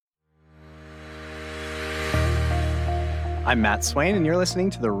I'm Matt Swain, and you're listening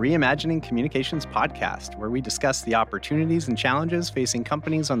to the Reimagining Communications podcast, where we discuss the opportunities and challenges facing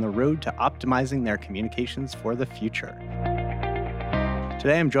companies on the road to optimizing their communications for the future.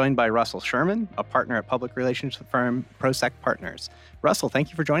 Today, I'm joined by Russell Sherman, a partner at public relations firm Prosek Partners. Russell, thank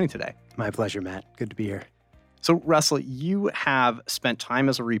you for joining today. My pleasure, Matt. Good to be here. So, Russell, you have spent time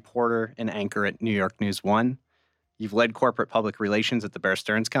as a reporter and anchor at New York News One. You've led corporate public relations at the Bear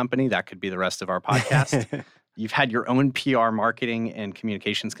Stearns Company. That could be the rest of our podcast. You've had your own PR marketing and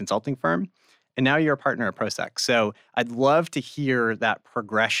communications consulting firm, and now you're a partner at Prosek. So I'd love to hear that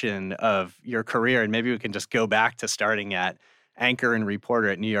progression of your career, and maybe we can just go back to starting at anchor and reporter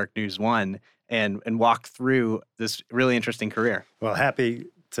at New York News One and walk through this really interesting career. Well, happy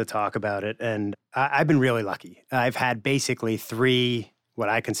to talk about it. And I've been really lucky. I've had basically what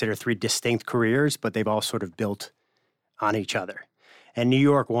I consider three distinct careers, but they've all sort of built on each other. And New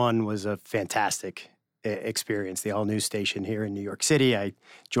York One was a fantastic experience, the all-news station here in New York City. I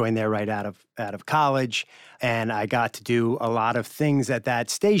joined there right out of college, and I got to do a lot of things at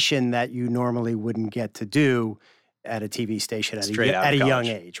that station that you normally wouldn't get to do at a TV station at a young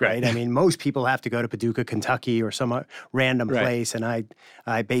age, right? I mean, most people have to go to Paducah, Kentucky, or some random place, and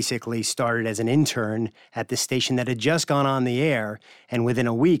I basically started as an intern at the station that had just gone on the air, and within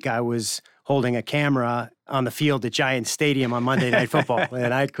a week, I was holding a camera on the field at Giants Stadium on Monday Night Football,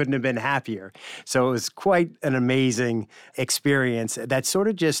 and I couldn't have been happier. So it was quite an amazing experience that sort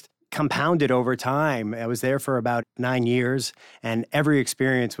of just compounded over time. I was there for about 9 years, and every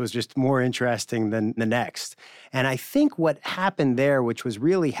experience was just more interesting than the next. And I think what happened there, which was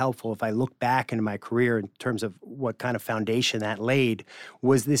really helpful if I look back into my career in terms of what kind of foundation that laid,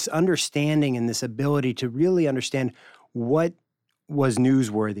 was this understanding and this ability to really understand what was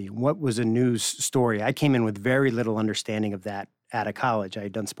newsworthy, what was a news story. I came in with very little understanding of that out of college. I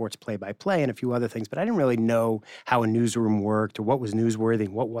had done sports play-by-play and a few other things, but I didn't really know how a newsroom worked or what was newsworthy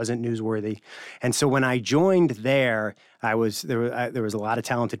and what wasn't newsworthy. And so when I joined there, there was a lot of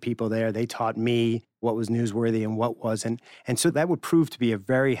talented people there. They taught me what was newsworthy and what wasn't. And so that would prove to be a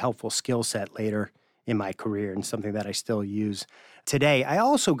very helpful skill set later in my career and something that I still use today. I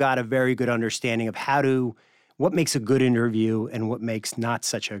also got a very good understanding of what makes a good interview and what makes not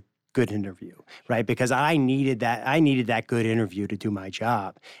such a good interview, right? Because I needed that good interview to do my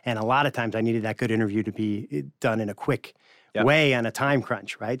job. And a lot of times I needed that good interview to be done in a quick way on a time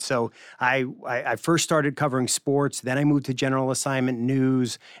crunch, right? So I first started covering sports, then I moved to general assignment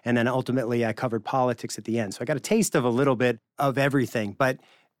news, and then ultimately I covered politics at the end. So I got a taste of a little bit of everything, but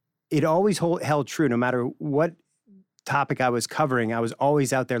it always held true no matter what topic I was covering. I was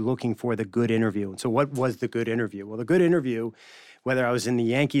always out there looking for the good interview. And so what was the good interview? Well, the good interview, whether I was in the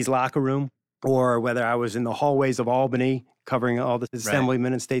Yankees locker room or whether I was in the hallways of Albany covering all the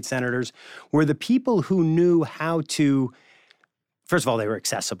assemblymen and state senators, were the people who knew how to, first of all, they were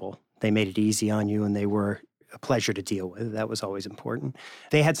accessible. They made it easy on you and they were a pleasure to deal with. That was always important.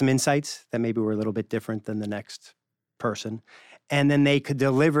 They had some insights that maybe were a little bit different than the next person. And then they could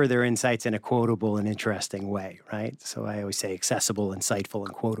deliver their insights in a quotable and interesting way, right? So I always say accessible, insightful,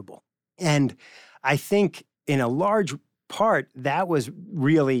 and quotable. And I think in a large part, that was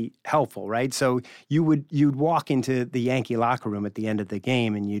really helpful, right? So you'd walk into the Yankee locker room at the end of the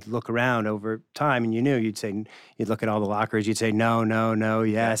game and you'd look around over time and you'd look at all the lockers, you'd say, no, no, no,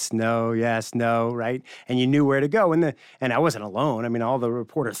 yes, no, yes, no, right? And you knew where to go. And I wasn't alone. I mean, all the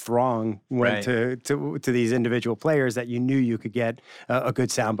reporter throng went to these individual players that you knew you could get a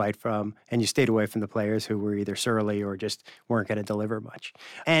good soundbite from, and you stayed away from the players who were either surly or just weren't going to deliver much.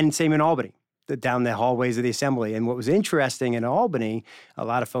 And same in Albany, down the hallways of the assembly. And what was interesting in Albany, a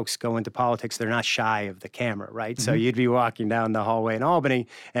lot of folks go into politics, they're not shy of the camera, right? Mm-hmm. So you'd be walking down the hallway in Albany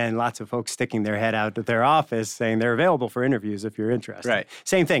and lots of folks sticking their head out at their office saying they're available for interviews if you're interested. Right.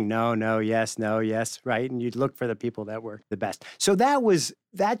 Same thing, no, yes, right? And you'd look for the people that were the best. So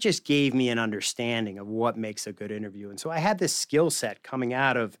that just gave me an understanding of what makes a good interview. And so I had this skill set coming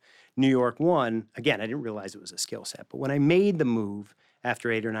out of New York One. Again, I didn't realize it was a skill set, but when I made the move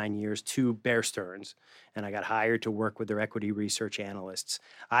after 8 or 9 years to Bear Stearns, and I got hired to work with their equity research analysts.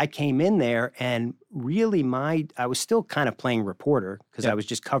 I came in there and really I was still kind of playing reporter because I was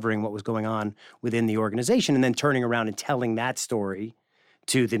just covering what was going on within the organization and then turning around and telling that story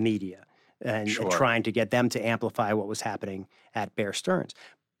to the media and trying to get them to amplify what was happening at Bear Stearns.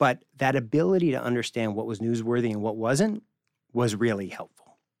 But that ability to understand what was newsworthy and what wasn't was really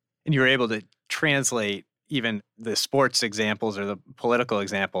helpful. And you were able to translate even the sports examples or the political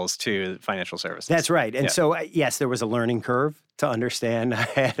examples to financial services. That's right. And so, yes, there was a learning curve to understand. I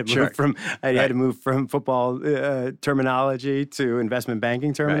had to move from football terminology to investment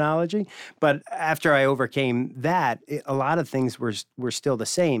banking terminology. Right. But after I overcame that, a lot of things were still the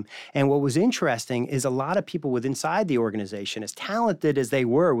same. And what was interesting is a lot of people within inside the organization, as talented as they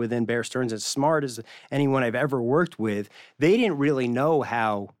were within Bear Stearns, as smart as anyone I've ever worked with, they didn't really know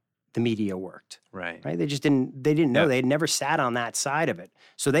how the media worked. Right. They just didn't know. They'd never sat on that side of it.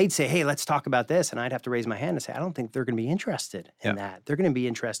 So they'd say, hey, let's talk about this. And I'd have to raise my hand and say, I don't think they're going to be interested in that. They're going to be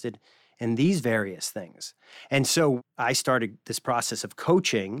interested in these various things. And so I started this process of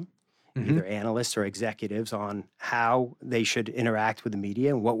coaching either analysts or executives on how they should interact with the media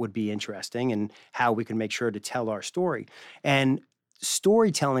and what would be interesting and how we can make sure to tell our story. And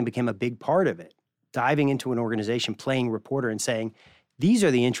storytelling became a big part of it. Diving into an organization, playing reporter and saying, these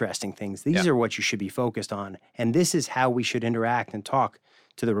are the interesting things. These are what you should be focused on. And this is how we should interact and talk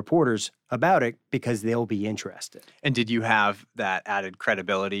to the reporters about it because they'll be interested. And did you have that added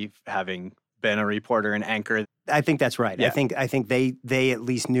credibility having been a reporter and anchor? I think that's right. Yeah. I think they at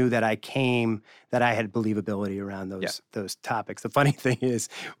least knew that that I had believability around those topics. The funny thing is,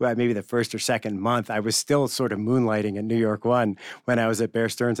 maybe the first or second month, I was still sort of moonlighting at New York One when I was at Bear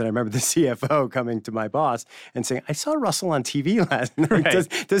Stearns, and I remember the CFO coming to my boss and saying, "I saw Russell on TV last night.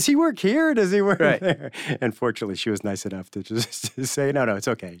 Right. Does he work here? Or does he work there?" And fortunately, she was nice enough to just say, "No, it's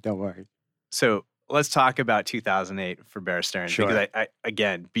okay. Don't worry." So let's talk about 2008 for Bear Stearns. Sure. Because I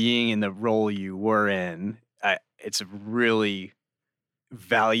again, being in the role you were in, it's a really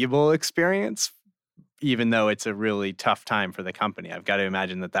valuable experience, even though it's a really tough time for the company. I've got to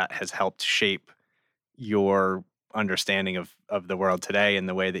imagine that has helped shape your understanding of the world today and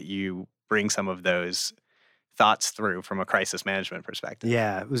the way that you bring some of those thoughts through from a crisis management perspective.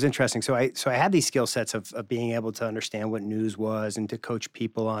 Yeah, it was interesting. So I had these skill sets of being able to understand what news was and to coach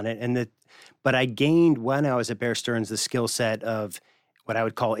people on it. But I gained, when I was at Bear Stearns, the skill set of what I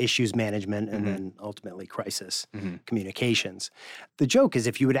would call issues management and then ultimately crisis communications. The joke is,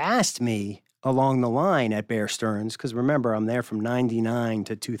 if you had asked me along the line at Bear Stearns, because remember, I'm there from 99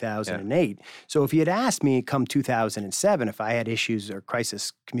 to 2008. Yeah. So if you had asked me come 2007, if I had issues or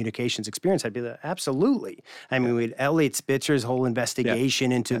crisis communications experience, I'd be like, absolutely. I mean, we had Elliot Spitzer's whole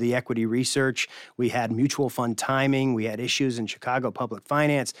investigation into the equity research. We had mutual fund timing. We had issues in Chicago public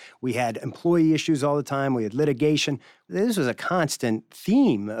finance. We had employee issues all the time. We had litigation. This was a constant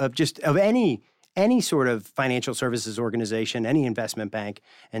theme of any sort of financial services organization, any investment bank,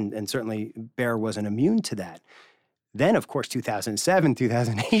 and certainly Bear wasn't immune to that. Then, of course, 2007,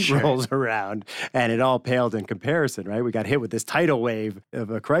 2008 rolls around, and it all paled in comparison, right? We got hit with this tidal wave of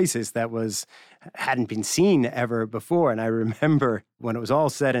a crisis that hadn't been seen ever before. And I remember when it was all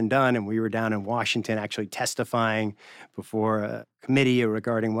said and done, and we were down in Washington actually testifying before a committee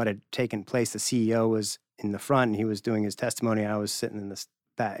regarding what had taken place. The CEO was in the front, and he was doing his testimony. I was sitting in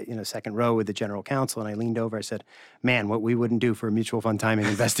the second row with the general counsel, and I leaned over. I said, "Man, what we wouldn't do for a mutual fund timing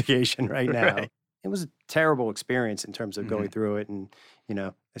investigation right now." Right. It was a terrible experience in terms of going through it, and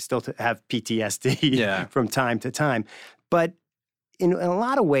I still have PTSD from time to time. But in a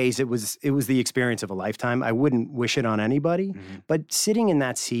lot of ways, it was the experience of a lifetime. I wouldn't wish it on anybody, but sitting in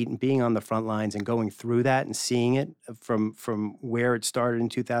that seat and being on the front lines and going through that and seeing it from where it started in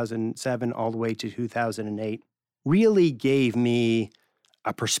 2007 all the way to 2008 really gave me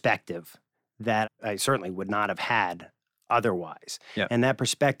a perspective that I certainly would not have had otherwise. Yeah. And that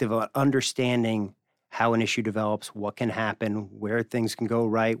perspective of understanding how an issue develops, what can happen, where things can go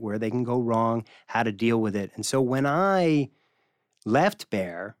right, where they can go wrong, how to deal with it. And so when I left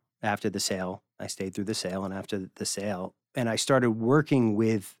Bear after the sale, I stayed through the sale and after the sale, and I started working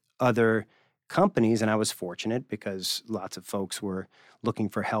with other companies, and I was fortunate because lots of folks were looking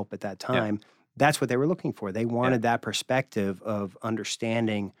for help at that time. Yeah. That's what they were looking for. They wanted that perspective of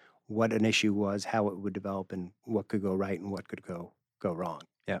understanding what an issue was, how it would develop, and what could go right and what could go wrong.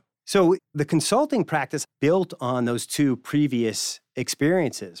 Yeah. So the consulting practice built on those two previous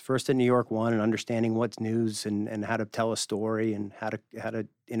experiences. First at New York One and understanding what's news and how to tell a story and how to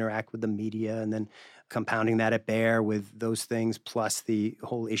interact with the media, and then compounding that at Bear with those things, plus the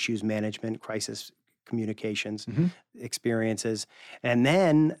whole issues management, crisis communications experiences. And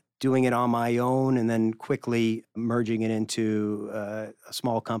then doing it on my own and then quickly merging it into a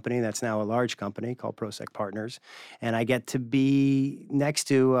small company that's now a large company called Prosek Partners. And I get to be next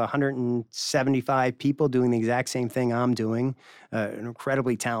to 175 people doing the exact same thing I'm doing, an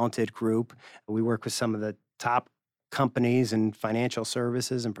incredibly talented group. We work with some of the top companies and financial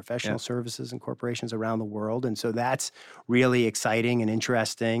services and professional services and corporations around the world. And so that's really exciting and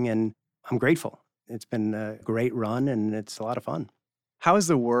interesting, and I'm grateful. it's been a great run, and it's a lot of fun. How has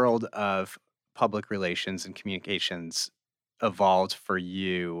the world of public relations and communications evolved for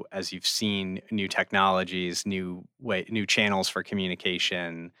you as you've seen new technologies, new channels for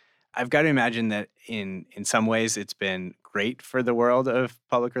communication? I've got to imagine that in some ways it's been great for the world of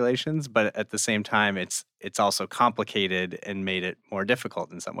public relations, but at the same time it's also complicated and made it more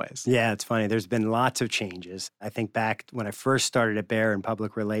difficult in some ways. Yeah, it's funny. There's been lots of changes. I think back when I first started at Bear in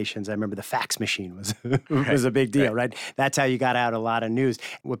public relations, I remember the fax machine was was a big deal, right? That's how you got out a lot of news.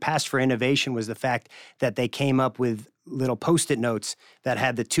 What passed for innovation was the fact that they came up with little Post-it notes that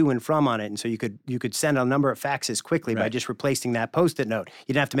had the to and from on it. And so you could send a number of faxes quickly by just replacing that Post-it note.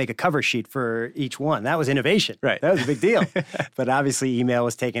 You didn't have to make a cover sheet for each one. That was innovation. Right. That was a big deal. But obviously email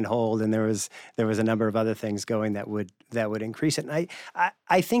was taking hold, and there was a number of other things going that would increase it. And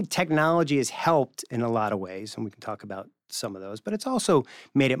I think technology has helped in a lot of ways, and we can talk about some of those, but it's also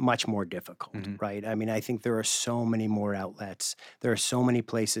made it much more difficult, right? I mean, I think there are so many more outlets. There are so many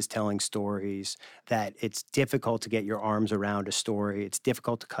places telling stories that it's difficult to get your arms around a story. It's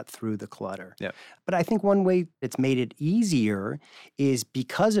difficult to cut through the clutter. Yeah. But I think one way it's made it easier is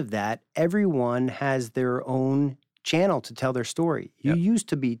because of that, everyone has their own channel to tell their story. You used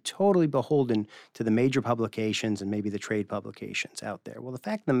to be totally beholden to the major publications and maybe the trade publications out there. Well, the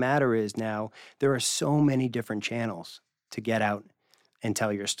fact of the matter is now there are so many different channels to get out and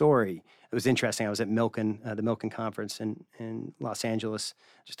tell your story. It was interesting. I was at Milken, the Milken conference in Los Angeles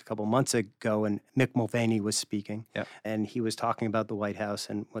just a couple months ago, and Mick Mulvaney was speaking, and he was talking about the White House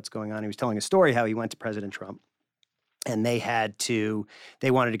and what's going on. He was telling a story how he went to President Trump, and they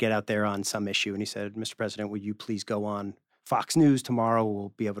wanted to get out there on some issue, and he said, "Mr. President, would you please go on Fox News tomorrow?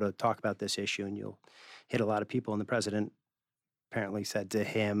 We'll be able to talk about this issue, and you'll hit a lot of people." And the president apparently said to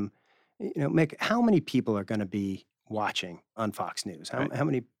him, "Mick, how many people are going to be watching on Fox News? How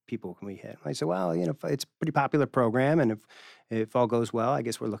many people can we hit?" I said, "Well, it's a pretty popular program, and if all goes well, I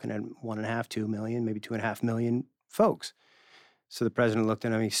guess we're looking at 1.5, 2 million, maybe 2.5 million folks." So the president looked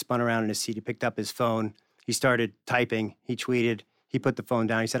at him, he spun around in his seat, he picked up his phone, he started typing, he tweeted, he put the phone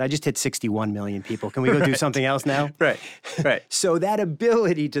down, he said, "I just hit 61 million people. Can we go do something else now?" Right. So that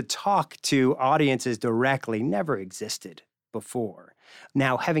ability to talk to audiences directly never existed before.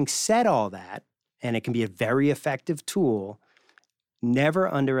 Now, having said all that, and it can be a very effective tool,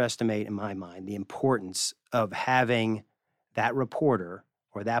 never underestimate, in my mind, the importance of having that reporter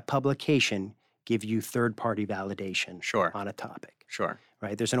or that publication give you third-party validation on a topic. Sure.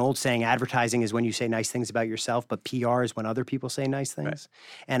 Right? There's an old saying, advertising is when you say nice things about yourself, but PR is when other people say nice things. Right.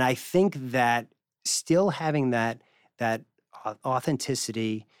 And I think that still having that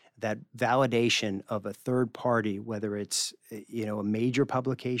authenticity, that validation of a third party, whether it's a major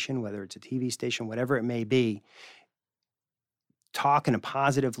publication, whether it's a TV station, whatever it may be, talk in a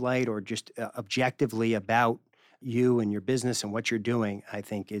positive light or just objectively about you and your business and what you're doing, I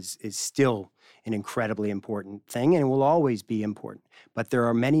think is still an incredibly important thing, and it will always be important. But there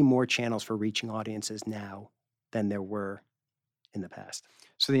are many more channels for reaching audiences now than there were in the past.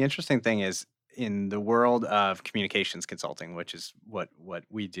 So the interesting thing is, in the world of communications consulting, which is what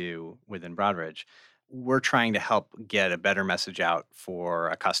we do within Broadridge, we're trying to help get a better message out for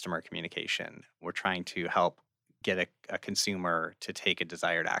a customer communication. We're trying to help get a consumer to take a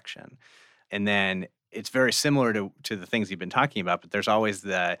desired action. And then it's very similar to the things you've been talking about, but there's always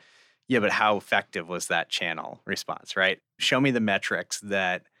but how effective was that channel response, right? Show me the metrics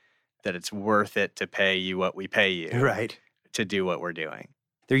that it's worth it to pay you what we pay you to do what we're doing.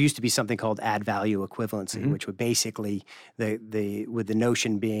 There used to be something called add value equivalency, which would basically, with the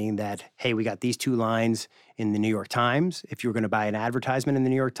notion being that, hey, we got these 2 lines in the New York Times. If you were going to buy an advertisement in the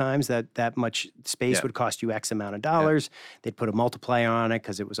New York Times, that much space would cost you X amount of dollars. They'd put a multiplier on it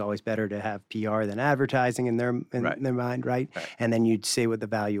because it was always better to have PR than advertising in their mind, right? And then you'd say what the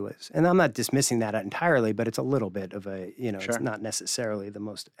value is. And I'm not dismissing that entirely, but it's a little bit of it's not necessarily the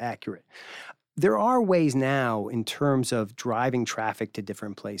most accurate. There are ways now in terms of driving traffic to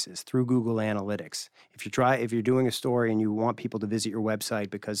different places through Google Analytics. If you're doing a story and you want people to visit your website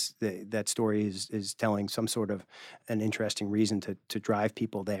because that story is telling some sort of an interesting reason to drive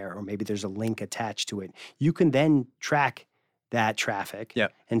people there, or maybe there's a link attached to it, you can then track that traffic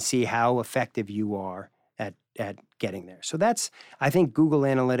and see how effective you are at getting there. So that's, I think, Google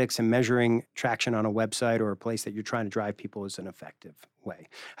Analytics and measuring traction on a website or a place that you're trying to drive people is an effective way.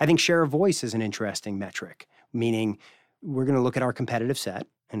 I think share of voice is an interesting metric, meaning we're going to look at our competitive set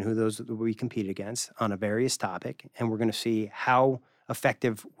and who those we compete against on a various topic, and we're going to see how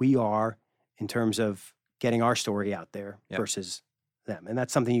effective we are in terms of getting our story out there versus them. And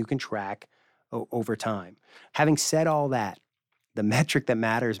that's something you can track over time. Having said all that, the metric that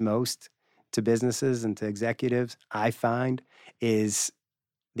matters most to businesses and to executives, I find, is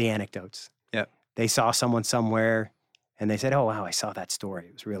the anecdotes. Yeah. They saw someone somewhere and they said, oh, wow, I saw that story.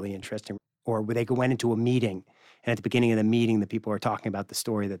 It was really interesting. Or they went into a meeting, and at the beginning of the meeting, the people are talking about the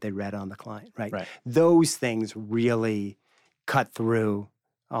story that they read on the client, right? Those things really cut through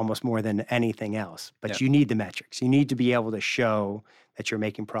almost more than anything else. But you need the metrics. You need to be able to show that you're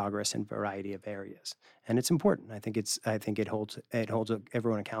making progress in a variety of areas. And it's important. I think it holds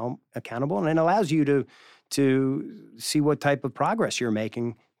everyone accountable, and it allows you to see what type of progress you're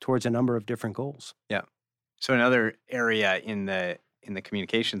making towards a number of different goals. Yeah. So another area in the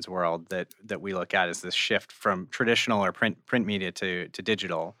communications world that we look at is this shift from traditional or print media to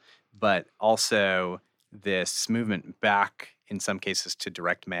digital, but also this movement back in some cases to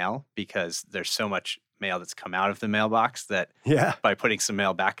direct mail, because there's so much mail that's come out of the mailbox that by putting some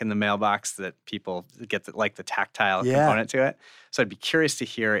mail back in the mailbox that people get the tactile component to it. So I'd be curious to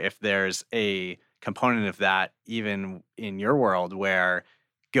hear if there's a component of that even in your world where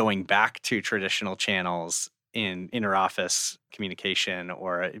going back to traditional channels in interoffice communication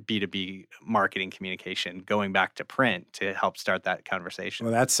or B2B marketing communication, going back to print to help start that conversation.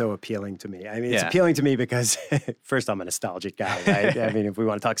 Well, that's so appealing to me. I mean, it's appealing to me because first, I'm a nostalgic guy, right? I mean, if we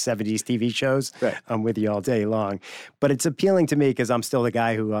want to talk 70s TV shows, I'm with you all day long. But it's appealing to me because I'm still the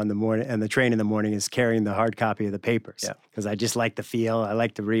guy who on the train in the morning is carrying the hard copy of the papers. Because I just like the feel. I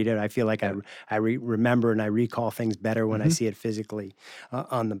like to read it. I feel like I remember and I recall things better when I see it physically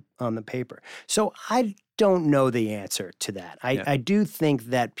on the paper. So I don't know the answer to that. I do think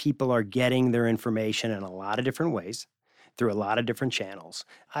that people are getting their information in a lot of different ways through a lot of different channels.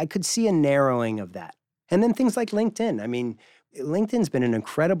 I could see a narrowing of that. And then things like LinkedIn. I mean, LinkedIn's been an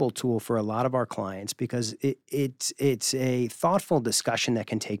incredible tool for a lot of our clients because it's a thoughtful discussion that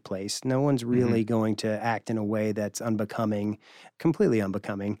can take place. No one's really going to act in a way that's completely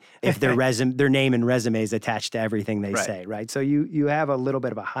unbecoming, if their name and resume is attached to everything they say, right? So you have a little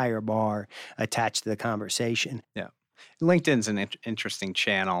bit of a higher bar attached to the conversation. Yeah. LinkedIn's an interesting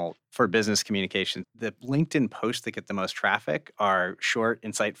channel for business communication. The LinkedIn posts that get the most traffic are short,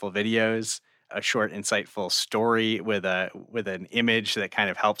 insightful videos, a short, insightful story with an image that kind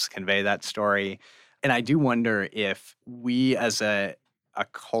of helps convey that story. And I do wonder if we as a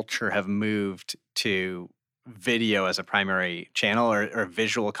culture have moved to video as a primary channel or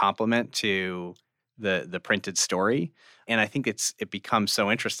visual complement to the printed story. And I think it becomes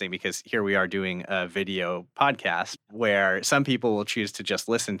so interesting because here we are doing a video podcast where some people will choose to just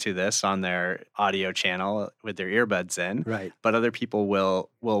listen to this on their audio channel with their earbuds in. Right. But other people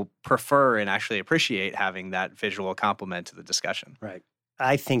will prefer and actually appreciate having that visual complement to the discussion. Right.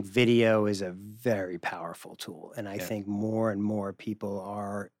 I think video is a very powerful tool. And I think more and more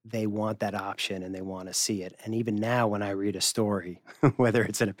people they want that option and they want to see it. And even now when I read a story, whether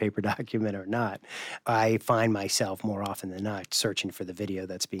it's in a paper document or not, I find myself more often than not searching for the video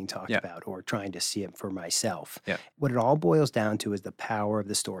that's being talked about or trying to see it for myself. Yeah. What it all boils down to is the power of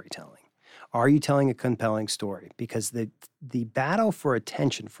the storytelling. Are you telling a compelling story? Because the battle for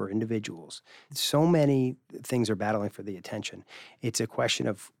attention for individuals, so many things are battling for the attention. It's a question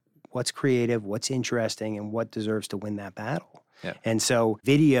of what's creative, what's interesting, and what deserves to win that battle. Yeah. And so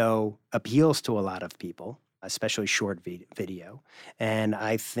video appeals to a lot of people, especially short video. And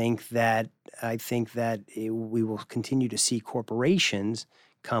I think that we will continue to see corporations,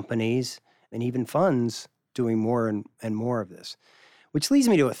 companies, and even funds doing more and more of this. Which leads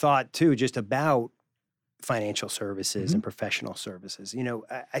me to a thought, too, just about financial services and professional services. You know,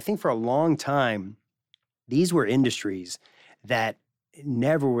 I think for a long time, these were industries that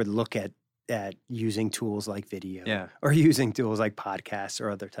never would look at using tools like video or using tools like podcasts or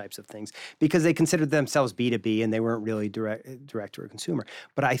other types of things because they considered themselves B2B and they weren't really direct to a consumer.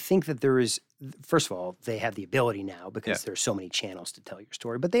 But I think that there is, first of all, they have the ability now because there's so many channels to tell your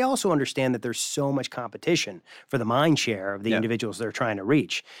story, but they also understand that there's so much competition for the mind share of the individuals they're trying to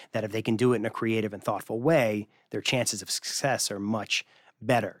reach that if they can do it in a creative and thoughtful way, their chances of success are much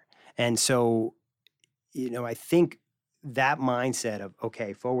better. And so, you know, I think that mindset of,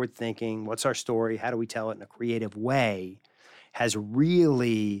 okay, forward thinking, what's our story? How do we tell it in a creative way has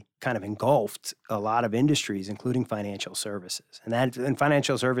really kind of engulfed a lot of industries, including financial services. And in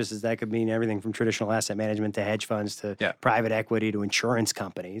financial services, that could mean everything from traditional asset management to hedge funds to private equity to insurance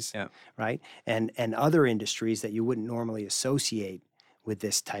companies, right? And other industries that you wouldn't normally associate with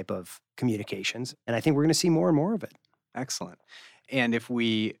this type of communications. And I think we're going to see more and more of it. Excellent. And if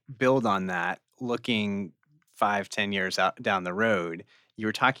we build on that, looking 5-10 years out down the road, you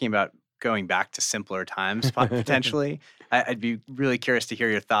were talking about going back to simpler times potentially. I'd be really curious to hear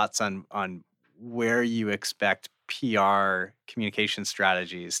your thoughts on where you expect PR communication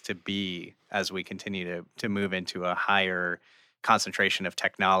strategies to be as we continue to move into a higher concentration of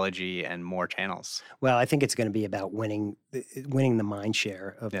technology and more channels? Well, I think it's going to be about winning the mind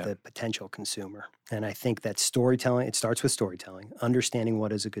share of the potential consumer. And I think that storytelling, it starts with storytelling, understanding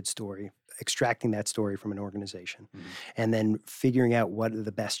what is a good story, extracting that story from an organization, and then figuring out what are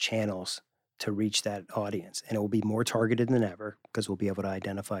the best channels to reach that audience. And it will be more targeted than ever because we'll be able to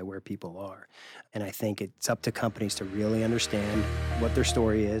identify where people are. And I think it's up to companies to really understand what their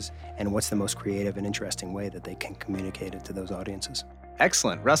story is and what's the most creative and interesting way that they can communicate it to those audiences.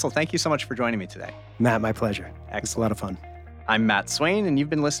 Excellent. Russell, thank you so much for joining me today. Matt, my pleasure. Excellent. It's a lot of fun. I'm Matt Swain, and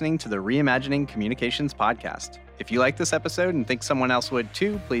you've been listening to the Reimagining Communications podcast. If you like this episode and think someone else would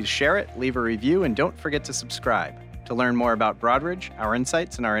too, please share it, leave a review, and don't forget to subscribe. To learn more about Broadridge, our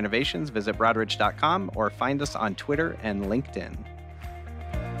insights, and our innovations, visit broadridge.com or find us on Twitter and LinkedIn.